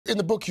in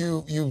the book,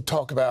 you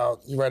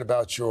write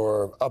about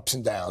your ups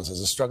and downs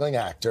as a struggling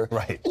actor.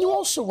 Right. And you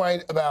also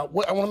write about,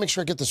 I want to make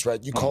sure I get this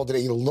right, you called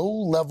it a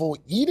low-level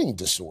eating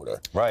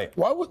disorder. Right.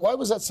 Why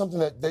was that something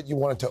that you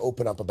wanted to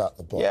open up about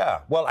the book?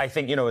 Yeah, well, I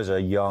think, as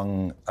a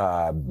young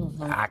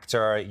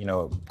actor,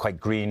 quite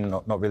green,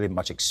 not really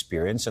much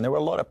experience, and there were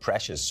a lot of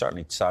pressures,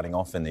 certainly starting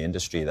off in the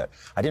industry, that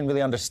I didn't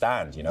really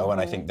understand, and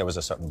I think there was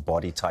a certain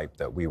body type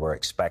that we were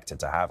expected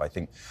to have. I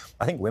think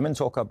women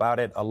talk about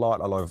it a lot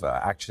of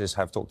actors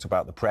have talked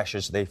about the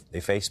pressures they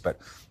face, but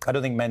I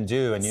don't think men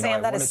do. And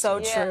Sam, that is so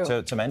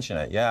true. To mention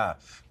it, yeah.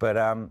 But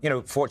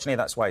fortunately,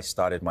 that's why I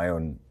started my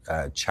own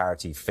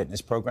charity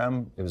fitness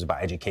program. It was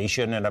about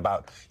education and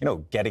about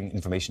getting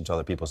information to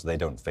other people so they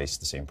don't face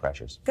the same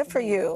pressures. Good for you.